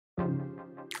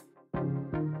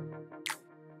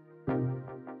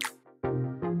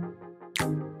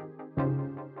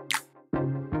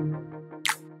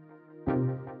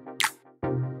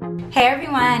Hey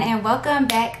everyone, and welcome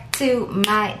back to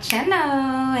my channel.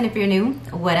 And if you're new,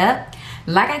 what up?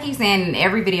 Like I keep saying in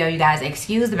every video, you guys,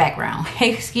 excuse the background.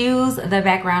 Excuse the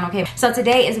background, okay? So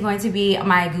today is going to be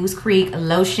my Goose Creek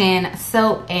lotion,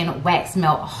 soap, and wax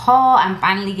melt haul. I'm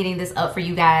finally getting this up for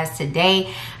you guys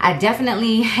today. I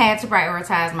definitely had to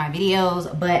prioritize my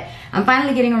videos, but I'm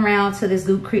finally getting around to this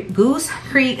Goose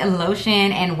Creek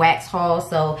lotion and wax haul.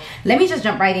 So let me just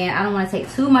jump right in. I don't want to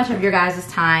take too much of your guys'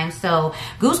 time. So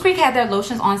Goose Creek had their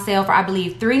lotions on sale for, I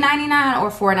believe, $3.99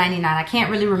 or $4.99. I can't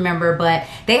really remember, but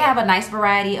they have a nice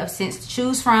variety of scents to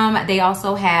choose from. They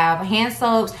also have hand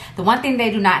soaps. The one thing they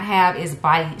do not have is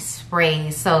body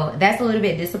sprays, so that's a little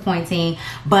bit disappointing,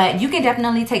 but you can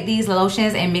definitely take these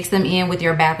lotions and mix them in with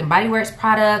your Bath and Body Works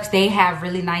products. They have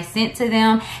really nice scent to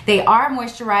them. They are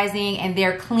moisturizing and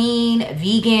they're clean,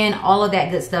 vegan, all of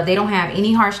that good stuff. They don't have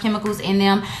any harsh chemicals in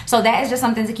them, so that is just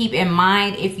something to keep in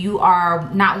mind if you are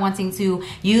not wanting to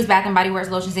use Bath and Body Works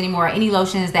lotions anymore, or any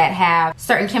lotions that have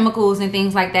certain chemicals and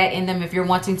things like that in them. If you're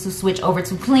wanting to switch over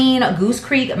to clean, Goose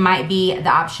Creek might be the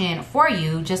option for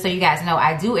you. Just so you guys know,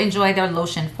 I do enjoy their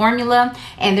lotion formula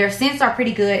and their scents are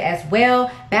pretty good as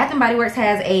well. Bath and Body Works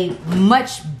has a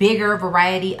much bigger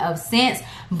variety of scents,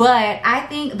 but I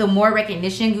think the more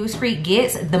recognition Goose Creek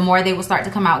gets, the more they will start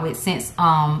to come out with scents,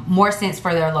 more scents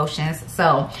for their lotions.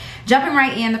 So jumping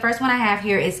right in, the first one I have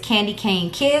here is Candy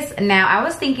Cane Kiss. Now I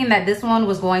was thinking that this one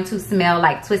was going to smell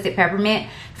like Twisted Peppermint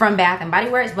from Bath and Body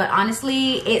Works, but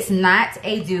honestly it's not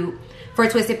a dupe for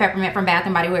Twisted Peppermint from Bath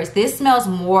and Body Works. This smells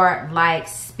more like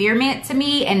spearmint to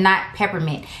me and not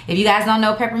peppermint. If you guys don't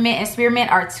know, peppermint and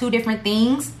spearmint are two different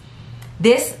things.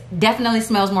 This definitely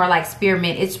smells more like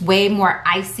spearmint. It's way more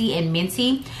icy and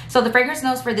minty. So the fragrance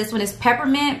notes for this one is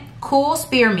peppermint, cool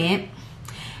spearmint,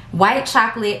 white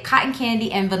chocolate, cotton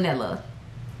candy, and vanilla.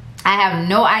 I have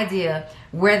no idea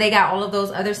where they got all of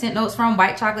those other scent notes from,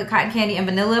 white chocolate, cotton candy, and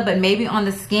vanilla, but maybe on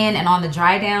the skin and on the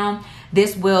dry down,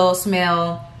 this will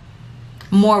smell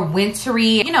more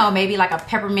wintry, you know, maybe like a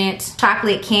peppermint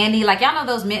chocolate candy, like y'all know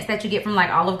those mints that you get from like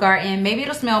Olive Garden. Maybe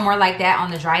it'll smell more like that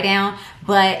on the dry down,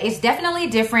 but it's definitely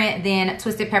different than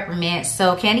Twisted Peppermint.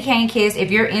 So Candy Cane Kiss,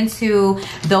 if you're into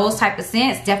those type of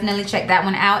scents, definitely check that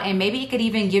one out, and maybe it could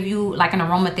even give you like an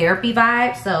aromatherapy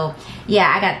vibe. So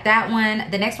yeah, I got that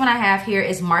one. The next one I have here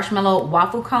is Marshmallow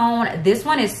Waffle Cone. This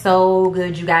one is so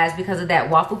good, you guys, because of that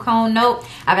waffle cone note.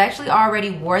 I've actually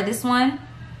already wore this one.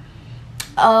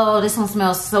 Oh, this one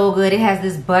smells so good. It has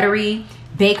this buttery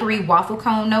bakery waffle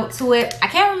cone note to it. I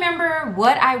can't remember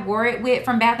what I wore it with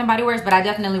from Bath and Body Works, but I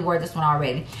definitely wore this one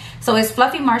already. So it's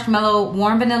fluffy marshmallow,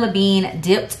 warm vanilla bean,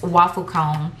 dipped waffle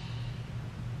cone.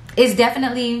 It's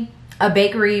definitely a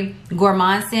bakery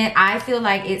gourmand scent. I feel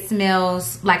like it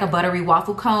smells like a buttery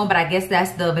waffle cone, but I guess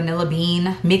that's the vanilla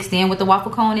bean mixed in with the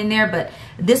waffle cone in there. But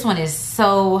this one is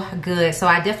so good. So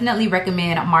I definitely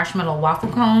recommend Marshmallow Waffle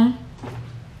Cone.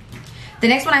 The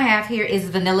next one I have here is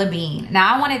Vanilla Bean.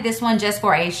 Now I wanted this one just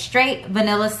for a straight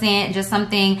vanilla scent, just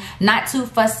something not too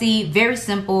fussy, very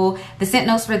simple. The scent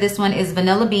notes for this one is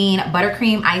vanilla bean,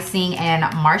 buttercream icing, and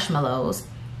marshmallows.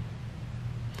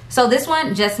 So this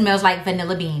one just smells like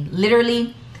vanilla bean.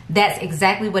 Literally, that's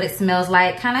exactly what it smells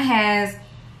like. Kind of has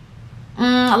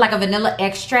like a vanilla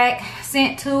extract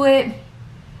scent to it.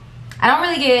 I don't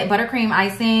really get buttercream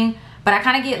icing, but I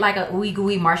kind of get like a ooey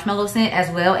gooey marshmallow scent as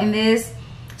well in this.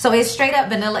 So it's straight up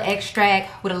vanilla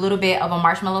extract with a little bit of a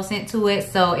marshmallow scent to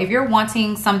it. So if you're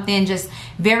wanting something just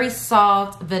very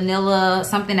soft, vanilla,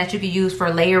 something that you could use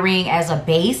for layering as a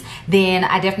base, then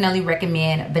I definitely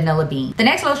recommend Vanilla Bean. The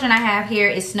next lotion I have here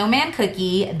is Snowman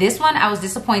Cookie. This one I was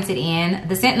disappointed in.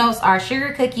 The scent notes are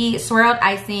sugar cookie, swirled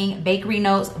icing, bakery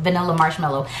notes, vanilla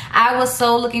marshmallow. I was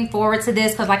so looking forward to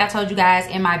this because like I told you guys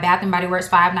in my Bath and Body Works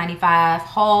 $5.95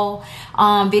 haul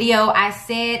video, I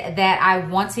said that I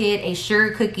wanted a sugar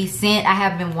cookie scent. I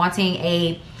have been wanting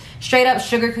a straight up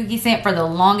sugar cookie scent for the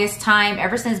longest time.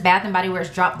 Ever since Bath and Body Works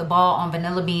dropped the ball on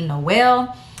Vanilla Bean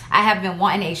Noel, I have been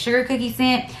wanting a sugar cookie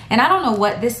scent, and I don't know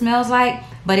what this smells like,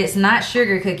 but it's not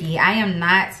sugar cookie. I am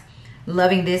not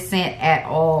loving this scent at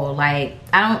all. Like,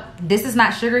 this is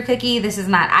not sugar cookie, this is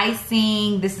not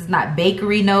icing, this is not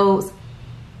bakery notes,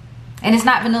 and it's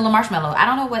not vanilla marshmallow. I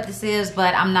don't know what this is,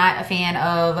 but I'm not a fan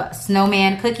of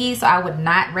Snowman Cookie, so I would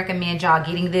not recommend y'all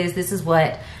getting this. This is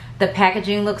what the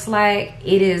packaging looks like.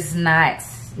 It is not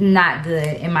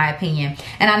good in my opinion.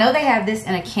 And I know they have this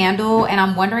in a candle, and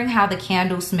I'm wondering how the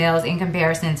candle smells in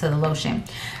comparison to the lotion.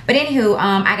 But anywho,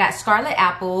 I got Scarlet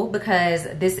Apple because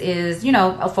this is, you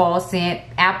know, a fall scent.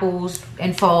 Apples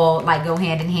and fall like go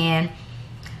hand in hand.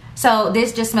 So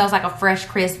this just smells like a fresh,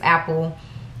 crisp apple.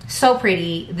 So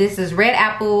pretty. This is red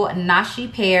apple, nashi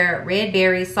pear, red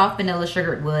berries, soft vanilla,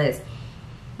 sugared woods.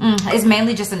 It's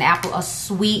mainly just an apple, a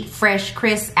sweet, fresh,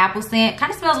 crisp apple scent.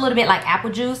 Kind of smells a little bit like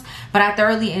apple juice, but I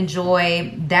thoroughly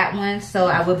enjoy that one, so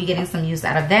I will be getting some use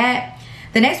out of that.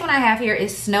 The next one I have here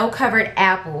is Snow Covered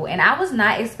Apple, and I was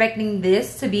not expecting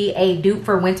this to be a dupe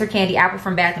for Winter Candy Apple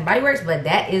from Bath & Body Works, but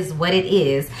that is what it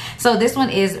is. So this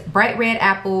one is bright red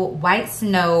apple, white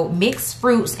snow, mixed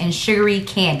fruits, and sugary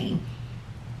candy.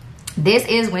 This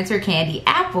is Winter Candy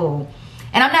Apple,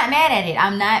 and I'm not mad at it.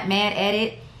 I'm not mad at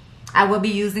it. I will be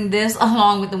using this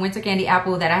along with the Winter Candy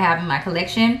Apple that I have in my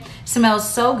collection.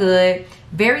 Smells so good,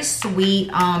 very sweet.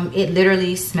 It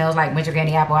literally smells like Winter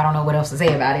Candy Apple. I don't know what else to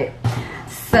say about it.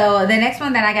 So the next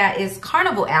one that I got is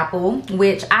Carnival Apple,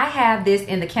 which I have this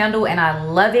in the candle and I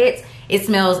love it. It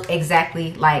smells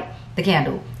exactly like the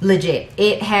candle, legit.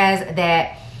 It has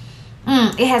that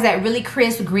really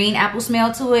crisp green apple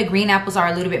smell to it. Green apples are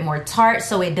a little bit more tart,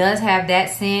 so it does have that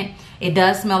scent. It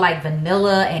does smell like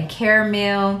vanilla and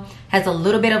caramel. Has a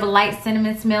little bit of a light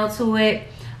cinnamon smell to it.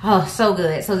 Oh, so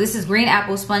good. So this is green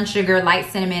apple, spun sugar, light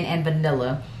cinnamon, and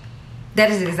vanilla. That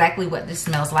is exactly what this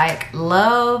smells like.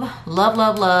 Love, love,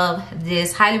 love, love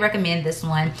this. Highly recommend this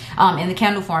one in the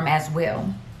candle form as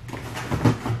well.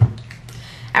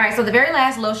 All right, so the very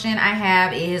last lotion I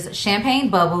have is Champagne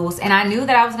Bubbles, and I knew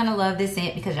that I was gonna love this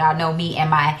scent because y'all know me and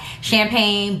my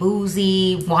champagne,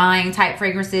 boozy, wine type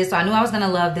fragrances, so I knew I was gonna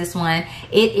love this one.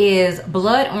 It is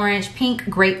blood orange, pink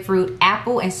grapefruit,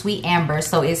 apple, and sweet amber.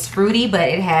 So it's fruity, but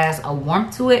it has a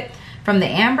warmth to it from the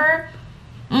amber.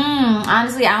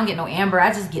 Honestly, I don't get no amber.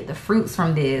 I just get the fruits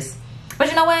from this. But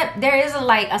you know what? There is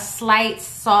a slight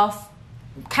soft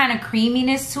kind of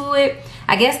creaminess to it.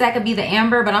 I guess that could be the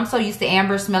amber, but I'm so used to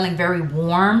amber smelling very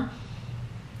warm.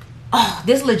 Oh,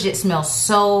 this legit smells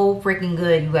so freaking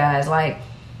good, you guys. Like,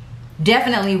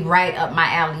 definitely right up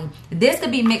my alley. This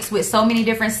could be mixed with so many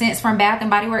different scents from Bath &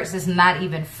 Body Works. It's not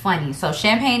even funny. So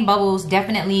Champagne Bubbles,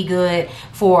 definitely good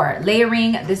for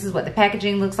layering. This is what the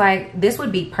packaging looks like. This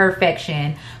would be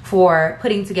perfection for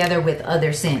putting together with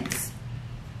other scents.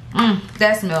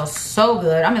 That smells so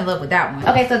good. I'm in love with that one.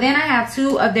 Okay, so then I have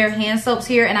two of their hand soaps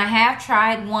here, and I have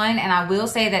tried one, and I will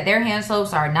say that their hand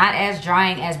soaps are not as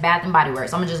drying as Bath & Body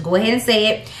Works. I'm gonna just go ahead and say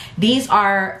it. These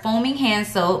are foaming hand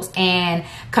soaps, and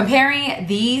comparing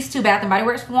these to Bath & Body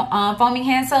Works foaming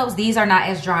hand soaps, these are not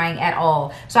as drying at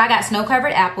all. So I got Snow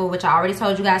Covered Apple, which I already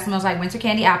told you guys smells like Winter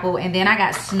Candy Apple, and then I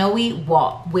got Snowy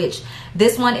Walk, which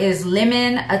this one is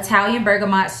lemon, Italian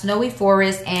bergamot, snowy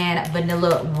forest, and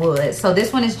vanilla wood. So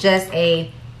this one is just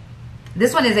a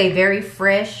very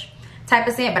fresh type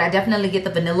of scent, but I definitely get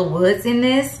the vanilla woods in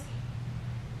this.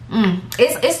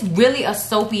 It's really a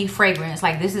soapy fragrance.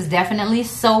 Like, this is definitely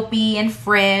soapy and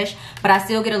fresh, but I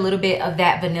still get a little bit of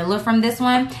that vanilla from this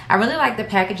one. I really like the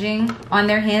packaging on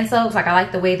their hand soaps. Like, I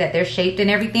like the way that they're shaped and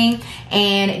everything.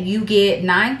 And you get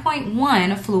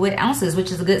 9.1 fluid ounces,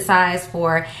 which is a good size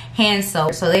for hand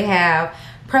soap. So they have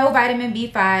Pro Vitamin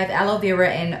B5, aloe vera,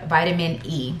 and vitamin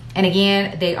E. And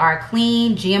again, they are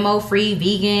clean, GMO free,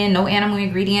 vegan, no animal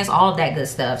ingredients, all of that good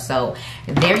stuff. So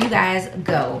there you guys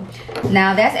go.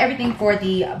 Now that's everything for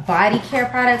the body care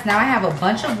products. Now I have a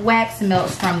bunch of wax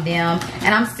melts from them,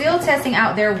 and I'm still testing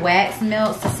out their wax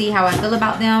melts to see how I feel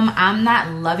about them. I'm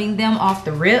not loving them off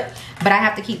the rip, but I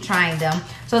have to keep trying them.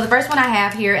 So the first one I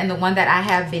have here, and the one that I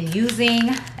have been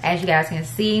using, as you guys can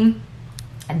see,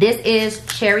 this is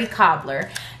Cherry Cobbler.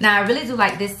 Now I really do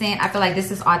like this scent. I feel like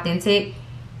this is authentic.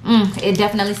 It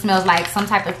definitely smells like some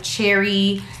type of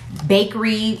cherry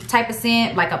bakery type of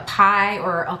scent, like a pie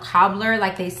or a cobbler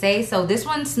like they say. So this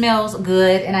one smells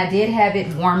good, and I did have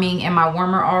it warming in my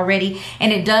warmer already,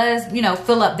 and it does, you know,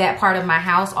 fill up that part of my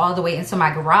house all the way into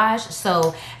my garage.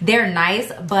 So they're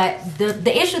nice, but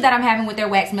the issue that I'm having with their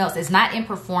wax melts is not in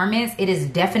performance. It is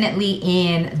definitely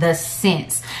in the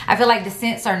scents. I feel like the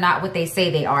scents are not what they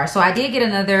say they are. So I did get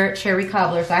another Cherry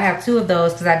Cobbler, so I have two of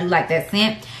those because I do like that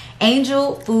scent.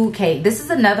 Angel Food Cake. This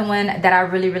is another one that I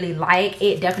really, really like.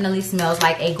 It definitely smells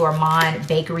like a gourmand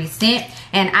bakery scent.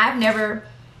 And I've never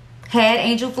had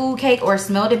Angel Food Cake or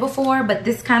smelled it before, but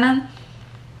this kind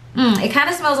of, it kind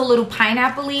of smells a little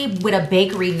pineapple-y with a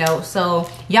bakery note. So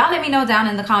y'all let me know down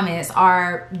in the comments,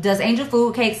 does Angel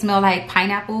Food Cake smell like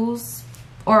pineapples?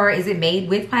 Or is it made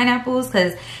with pineapples?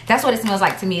 Because that's what it smells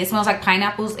like to me. It smells like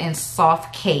pineapples and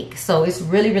soft cake. So it's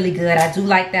really, really good. I do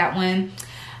like that one.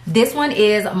 This one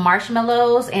is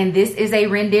Marshmallows, and this is a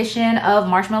rendition of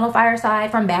Marshmallow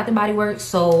Fireside from Bath & Body Works,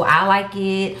 so I like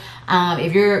it.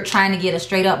 If you're trying to get a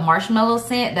straight up marshmallow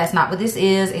scent, that's not what this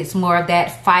is. It's more of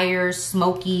that fire,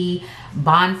 smoky,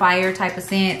 bonfire type of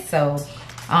scent. So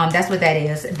That's what that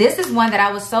is. This is one that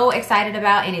I was so excited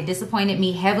about and it disappointed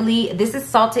me heavily. This is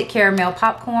salted caramel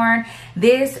popcorn.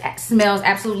 This smells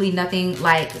absolutely nothing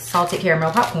like salted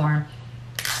caramel popcorn.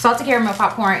 Salted caramel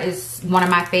popcorn is one of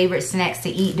my favorite snacks to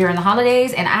eat during the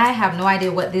holidays, and I have no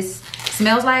idea what this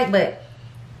smells like, but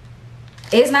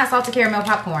it's not salted caramel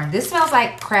popcorn. This smells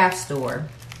like craft store.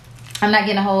 I'm not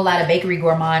getting a whole lot of bakery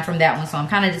gourmand from that one, so I'm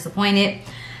kind of disappointed.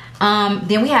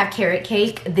 Then we have carrot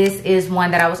cake. This is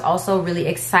one that I was also really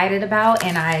excited about,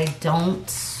 and I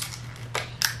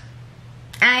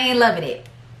ain't loving it.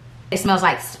 It smells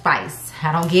like spice.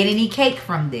 I don't get any cake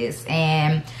from this,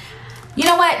 and you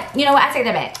know what? I take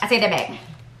that back. I take that back.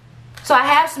 So I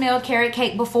have smelled carrot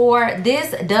cake before.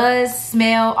 This does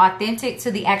smell authentic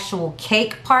to the actual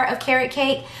cake part of carrot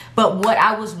cake, but what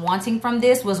I was wanting from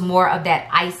this was more of that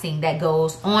icing that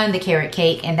goes on the carrot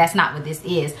cake, and that's not what this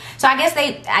is. So I guess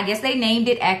they named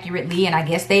it accurately, and I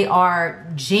guess they are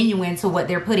genuine to what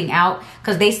they're putting out,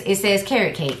 because it says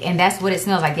carrot cake, and that's what it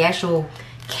smells like, the actual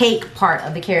cake part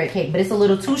of the carrot cake. But it's a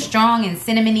little too strong and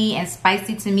cinnamony and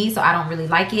spicy to me, so I don't really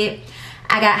like it.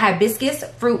 I got hibiscus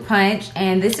fruit punch,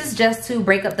 and this is just to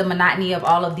break up the monotony of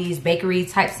all of these bakery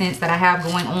type scents that I have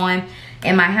going on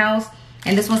in my house.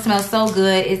 And this one smells so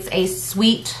good. It's a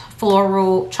sweet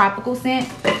floral tropical scent,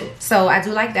 so I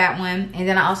do like that one. And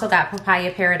then I also got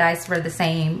papaya paradise for the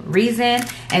same reason,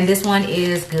 and this one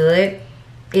is good.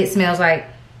 It smells like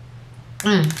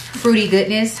fruity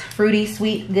goodness, fruity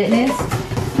sweet goodness.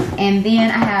 And then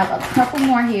I have a couple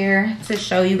more here to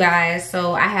show you guys.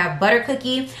 So I have butter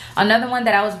cookie, another one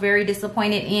that I was very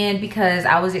disappointed in because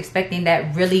I was expecting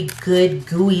that really good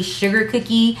gooey sugar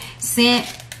cookie scent.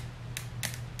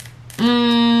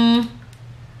 I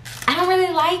don't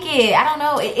really like it. I don't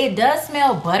know. It does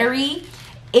smell buttery.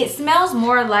 It smells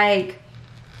more like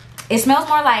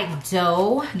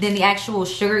dough than the actual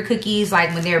sugar cookies,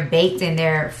 like when they're baked and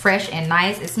they're fresh and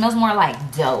nice. It smells more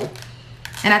like dough.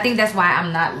 And I think that's why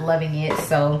I'm not loving it.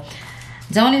 So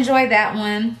don't enjoy that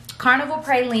one. Carnival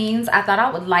pralines, I thought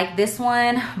I would like this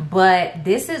one, but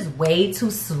this is way too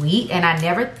sweet, and I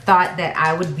never thought that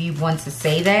I would be one to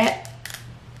say that.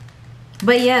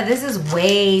 But yeah, this is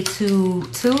way too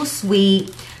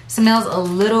sweet. Smells a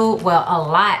little, well, a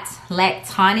lot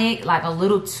lactonic, like a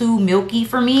little too milky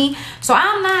for me. So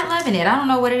I'm not loving it. I don't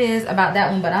know what it is about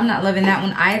that one, but I'm not loving that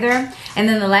one either. And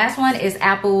then the last one is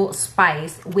apple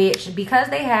spice, which because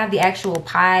they have the actual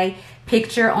pie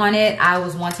picture on it, I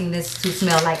was wanting this to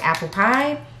smell like apple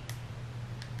pie.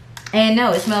 And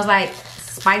no, it smells like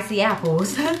spicy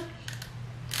apples.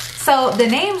 So the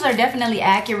names are definitely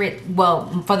accurate.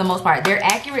 Well, for the most part, they're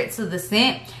accurate to the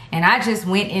scent. And I just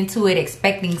went into it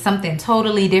expecting something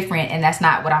totally different, and that's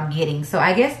not what I'm getting. So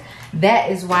I guess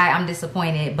that is why I'm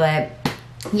disappointed. But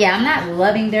yeah, I'm not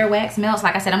loving their wax melts.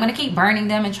 Like I said, I'm going to keep burning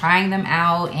them and trying them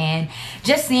out and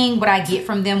just seeing what I get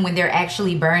from them when they're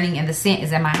actually burning and the scent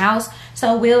is in my house.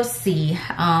 So we'll see.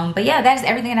 But yeah, that's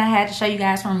everything that I had to show you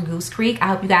guys from Goose Creek. I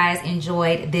hope you guys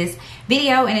enjoyed this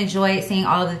video and enjoyed seeing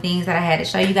all of the things that I had to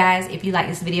show you guys. If you like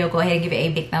this video, go ahead and give it a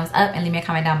big thumbs up and leave me a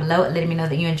comment down below letting me know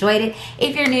that you enjoyed it.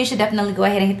 If you're new, you should definitely go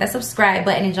ahead and hit that subscribe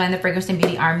button and join the Fragrance and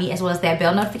Beauty Army, as well as that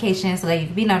bell notification so that you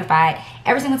can be notified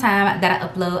every single time that I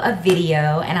upload a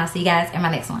video. And I'll see you guys in my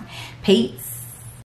next one. Peace.